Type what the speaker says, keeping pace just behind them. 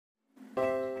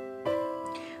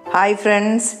Hi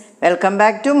friends, welcome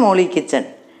back to Moly kitchen.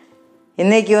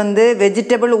 இன்னைக்கு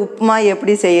vegetable upma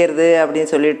எப்படி செய்யிறது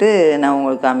அப்படினு சொல்லிட்டு நான்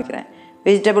உங்களுக்கு காமிக்கிறேன்.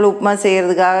 வெஜிடபிள் உப்புமா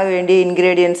செய்யிறதுக்காக வேண்டிய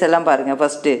ingredients எல்லாம் பாருங்க.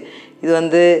 ஃபர்ஸ்ட்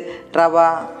இது ரவா,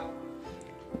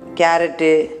 கேரட்,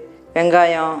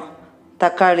 வெங்காயம்,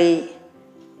 தக்காளி,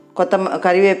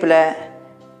 கறிவேப்பிலை,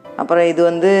 அப்புறம்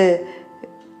இது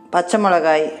பச்சை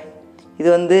மிளகாய்,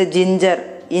 இது ஜிஞ்சர்,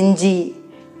 இஞ்சி,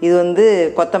 இது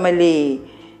கொத்தமல்லி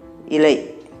இலை,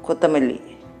 கொத்தமல்லி,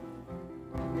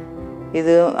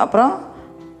 இது அப்புறம்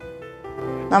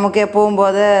நமக்கு எப்பவும்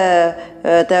போல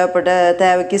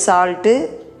தேவைக்கு சால்ட்டு,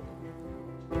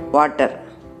 வாட்டர்,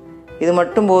 இது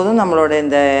மட்டும் போதும் நம்மளோட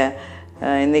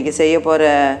இன்றைக்கி செய்ய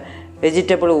போகிற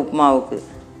வெஜிடபிள் உப்புமாவுக்கு.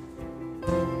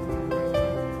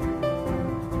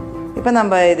 இப்போ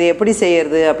நம்ம இது எப்படி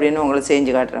செய்கிறது அப்படின்னு உங்களுக்கு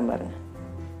செஞ்சு காட்டுறேன் பாருங்கள்.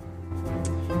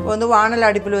 இப்போ வானல்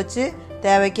அடுப்பில் வச்சு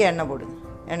தேவைக்கு எண்ணெய் போடுங்க.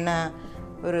 எண்ணெய்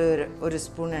ஒரு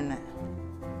ஸ்பூன் எண்ணெய்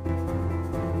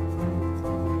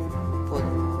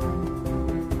போதும்.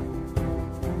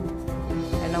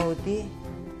 எண்ணெய் ஊற்றி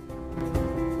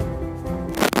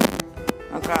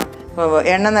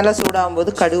எண்ணெய் நல்லா சூடாகும்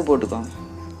போது கடுகு போட்டுக்கோங்க.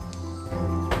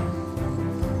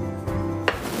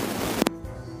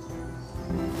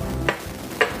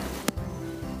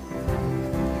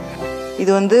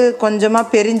 இது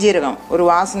கொஞ்சமாக பெருஞ்சீரகம், ஒரு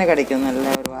வாசனை கிடைக்கும், நல்ல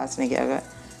ஒரு வாசனைக்காக.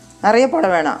 நிறைய போட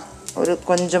வேணாம், ஒரு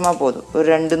கொஞ்சமாக போதும். ஒரு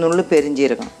 2 நுள்ளு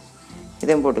பெருஞ்சீரகம்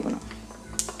இதையும் போட்டுக்கணும்.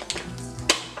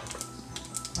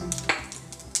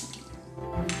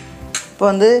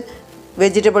 இப்போ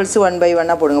வெஜிடபிள்ஸ் 1 by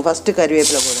 1 போடுங்க. ஃபஸ்ட்டு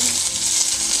கறிவேப்பிலை போடுங்க.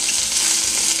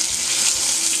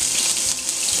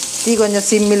 தீ கொஞ்சம்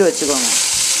சிம்மில் வச்சுக்கோங்க.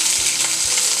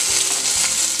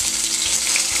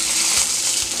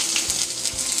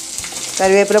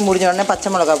 கறிவேப்பிலை முடிஞ்ச உடனே பச்சை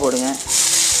மிளகா போடுங்க.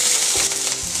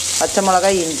 பச்சை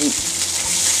மிளகாய், இஞ்சி,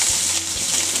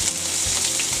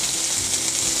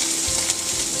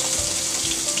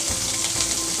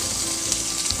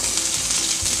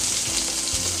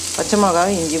 பச்சை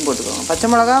மிளகாவும் இஞ்சியும் போட்டுக்கோங்க. பச்சை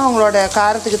மிளகா உங்களோட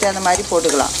காரத்துக்கு தகுந்த மாதிரி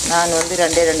போட்டுக்கலாம். நான்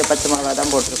 2 பச்சை மிளகா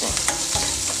தான் போட்டிருக்கோம்.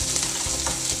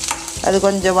 அது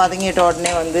கொஞ்சம் வதங்கிட்ட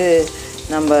உடனே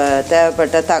நம்ம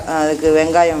தேவைப்பட்ட அதுக்கு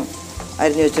வெங்காயம்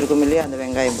அரிஞ்சு வச்சுருக்கோம் இல்லையா, அந்த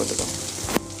வெங்காயம் போட்டுக்கோங்க.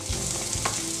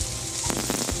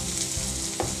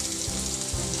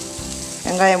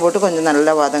 வெங்காயம் போட்டு கொஞ்சம்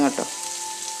நல்லா வதங்கட்டும்.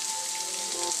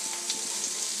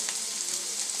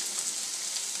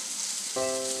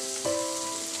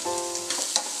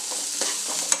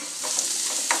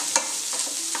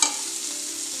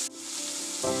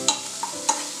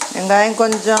 வெங்காயம்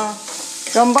கொஞ்சம்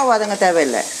ரொம்ப வதங்க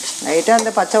தேவையில்லை, லைட்டாக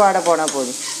அந்த பச்சை வாடை போனால்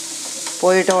போதும்.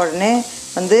 போயிட்ட உடனே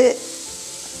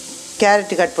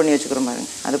கேரட்டு கட் பண்ணி வச்சுக்கிறோம்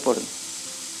பாருங்க, அது போடுங்க.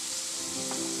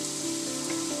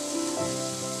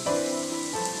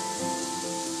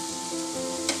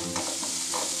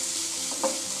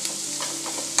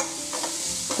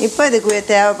 இப்போ இதுக்கு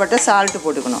தேவைப்பட்ட சால்ட்டு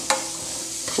போட்டுக்கணும்.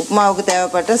 உப்புமாவுக்கு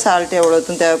தேவைப்பட்ட சால்ட்டு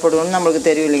எவ்வளோத்தும் தேவைப்படுவோம்னு நம்மளுக்கு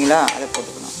தெரியும் இல்லைங்களா, அதை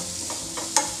போட்டுக்கணும்.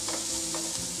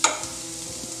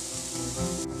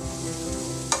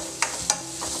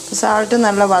 சால்ட்டு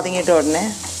நல்லா வதங்கிட்ட உடனே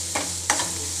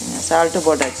சால்ட்டு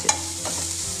போட்டாச்சு.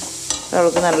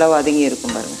 அளவுக்கு நல்லா வதங்கி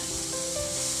இருக்கும் பாருங்கள்.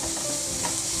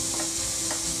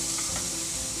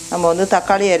 நம்ம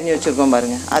தக்காளி அரிஞ்சு வச்சுருக்கோம்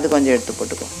பாருங்கள், அது கொஞ்சம் எடுத்து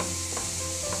போட்டுக்கோம்.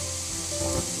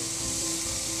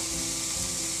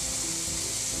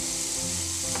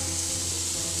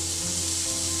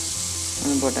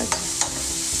 போட்டாச்சு.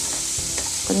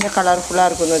 கொஞ்சம் கலர்ஃபுல்லாக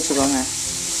இருக்குன்னு வச்சுக்கோங்க.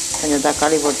 கொஞ்சம்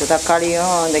தக்காளி போட்டு,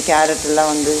 தக்காளியும் இந்த கேரட்டெல்லாம்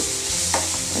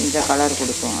கொஞ்சம் கலர்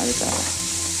கொடுக்கும். அதுக்காக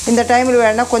இந்த டைமில்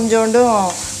வேணால் கொஞ்சோண்டும்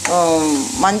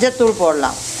மஞ்சத்தூள்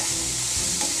போடலாம்.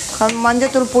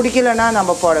 மஞ்சத்தூள் பிடிக்கலன்னா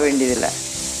நம்ம போட வேண்டியதில்லை.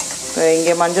 இப்போ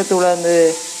இங்கே மஞ்சத்தூளை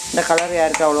இந்த கலர்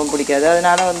யாருக்கு அவ்வளோ பிடிக்காது,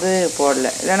 அதனால்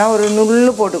போடலை. இல்லைன்னா ஒரு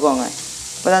நுள்ளு போட்டுக்கோங்க.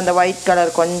 இப்போ தான் அந்த ஒயிட்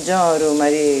கலர் கொஞ்சம் ஒரு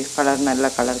மாதிரி கலர்,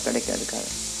 நல்ல கலர் கிடைக்காதுக்காக.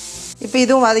 இப்போ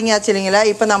இதுவும் வதங்கியாச்சு இல்லைங்களா.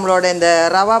 இப்போ நம்மளோட இந்த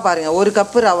ரவா பாருங்கள், 1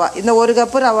 கப்பு ரவா. இந்த 1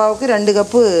 கப்பு ரவாவுக்கு 2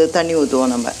 கப்பு தண்ணி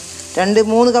ஊற்றுவோம். நம்ம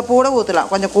 2-3 கப்பு கூட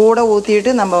ஊற்றலாம், கொஞ்சம் கூட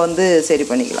ஊற்றிட்டு நம்ம சரி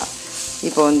பண்ணிக்கலாம்.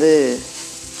 இப்போ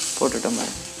போட்டுட்டோம்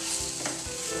பாருங்க,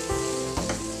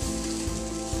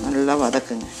 நல்லா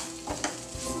வதக்குங்க.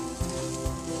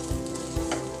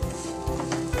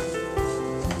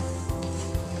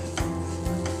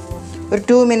 ஒரு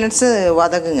 2 minutes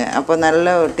வதக்குங்க. அப்போ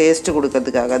நல்ல ஒரு டேஸ்ட்டு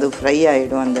கொடுக்கறதுக்காக, அது ஃப்ரை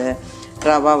ஆகிடும் அந்த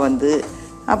ரவா.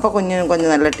 அப்போ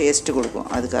கொஞ்சம் நல்ல டேஸ்ட்டு கொடுக்கும்,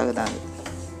 அதுக்காக தான் அது.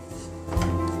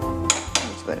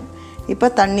 பாருங்கள். இப்போ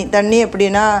தண்ணி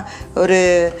எப்படின்னா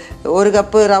ஒரு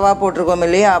கப்பு ரவா போட்டிருக்கோம்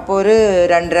இல்லையா, அப்போ ஒரு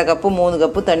 2.5 கப்பு 3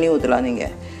 கப்பு தண்ணி ஊற்றலாம்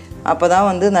நீங்கள். அப்போ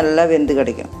தான் நல்லா வெந்து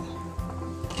கிடைக்கும்.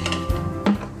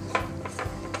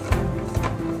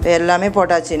 எல்லாமே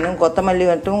போட்டாச்சு. இன்னும் கொத்தமல்லி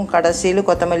மட்டும் கடைசியில்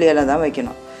கொத்தமல்லி இலை தான்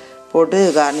வைக்கணும். போட்டு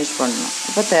கார்னிஷ் பண்ணணும்.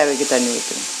 இப்போ தேவைக்கு தண்ணி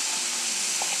ஊற்றணும்.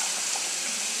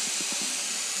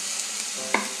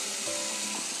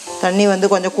 தண்ணி வந்து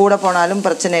கொஞ்சம் கூட போனாலும்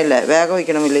பிரச்சனை இல்லை, வேக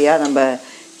வைக்கணும் இல்லையா, நம்ம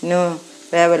இன்னும்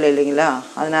வேவலை இல்லைங்களா,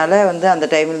 அதனால் வந்து அந்த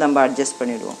டைமில் நம்ம அட்ஜஸ்ட்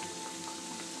பண்ணிவிடுவோம்.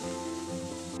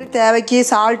 தேவைக்கு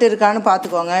சால்ட் இருக்கான்னு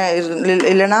பார்த்துக்கோங்க,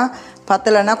 இல்லைன்னா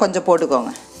பத்தலைன்னா கொஞ்சம்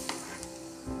போட்டுக்கோங்க.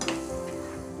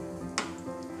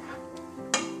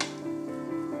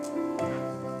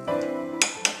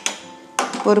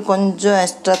 ஒரு கொஞ்சம்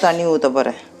எக்ஸ்ட்ரா தண்ணி ஊற்ற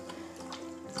போகிறேன்.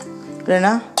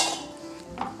 இல்லைன்னா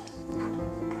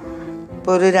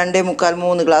இப்போ ஒரு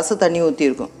 2.25-3 கிளாஸு தண்ணி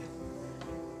ஊற்றிருக்கும்.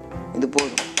 இது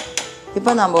போதும்.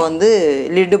 இப்போ நம்ம வந்து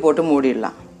லிட்டு போட்டு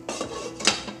மூடிடலாம்.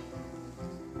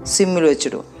 சிம்மில்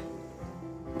வச்சுடுவோம்.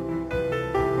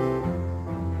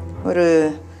 ஒரு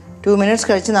 2 மினிட்ஸ்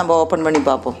கழித்து நம்ம ஓப்பன் பண்ணி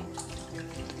பார்ப்போம்.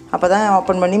 அப்போ தான்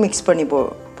ஓப்பன் பண்ணி மிக்ஸ் பண்ணி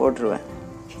போட்டுருவேன்.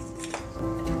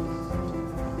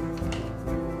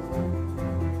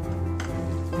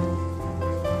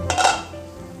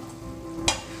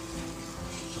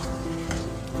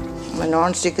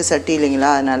 நான்ஸ்டிக்கு சட்டி இல்லைங்களா,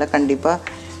 அதனால் கண்டிப்பாக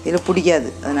இதில் பிடிக்காது.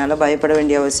 அதனால் பயப்பட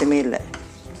வேண்டிய அவசியமே இல்லை.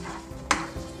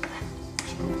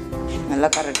 நல்லா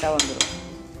கரெக்டாக வந்துடும்.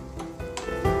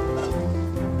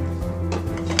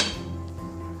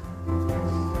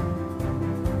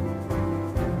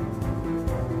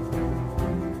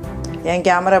 என்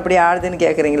கேமரா அப்படி ஆடுதுன்னு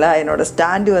கேட்குறீங்களா? என்னோடய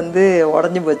ஸ்டாண்டு வந்து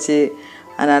உடஞ்சி போச்சு.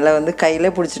 அதனால் வந்து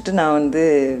கையில் பிடிச்சிட்டு நான் வந்து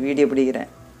வீடியோ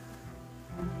பிடிக்கிறேன்.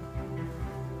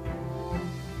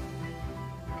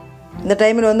 இந்த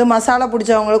டைமில் வந்து மசாலா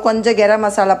பிடிச்சவங்களுக்கு கொஞ்சம் கரம்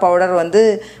மசாலா பவுடர் வந்து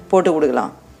போட்டு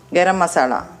கொடுக்கலாம், கரம்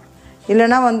மசாலா.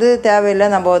 இல்லைன்னா வந்து தேவையில்லை,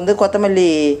 நம்ம வந்து கொத்தமல்லி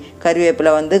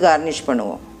கறிவேப்பிலை வந்து கார்னிஷ்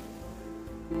பண்ணுவோம்.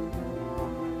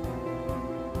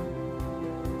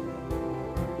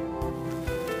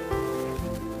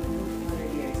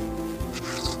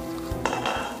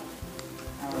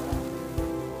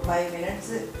 ஃபைவ்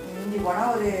மினிட்ஸு மிஞ்சி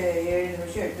போனால் ஒரு 7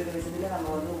 நிமிஷம் 8 நிமிஷத்தில் நம்ம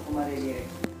வந்து உப்புமா ரெடி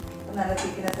ஆகிடுச்சு. நல்லா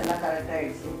திக்னஸ் எல்லாம்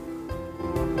கரெக்டாகிடுச்சு.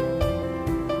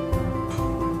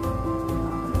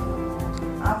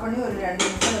 ஆஃப் பண்ணி ஒரு 2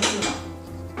 நிமிஷம் வச்சுக்கணும்.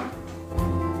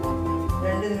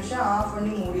 2 நிமிஷம் ஆஃப்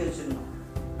பண்ணி மூடி வச்சிடணும்.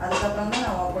 அதுக்கப்புறம் தான்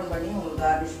நான் ஓப்பன் பண்ணி உங்களுக்கு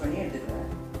கார்னிஷ் பண்ணி எடுத்துக்கிறேன்.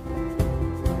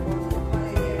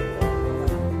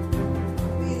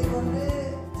 இதுக்கு வந்து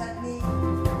சட்னி,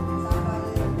 சாம்பார்,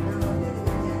 நான் வந்து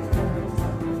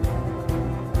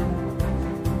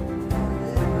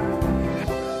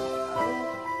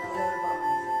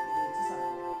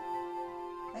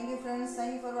Thank you friends,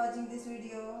 thank you for watching this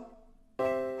video.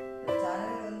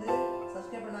 Channel வந்து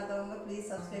சப்ஸ்கிரைப் பண்ணாதவங்க ப்ளீஸ்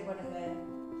சப்ஸ்கிரைப் பண்ணுங்க.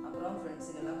 அப்புறம்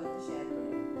ஃப்ரெண்ட்ஸுக்கெல்லாம் வந்து ஷேர்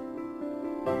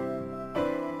பண்ணுங்க.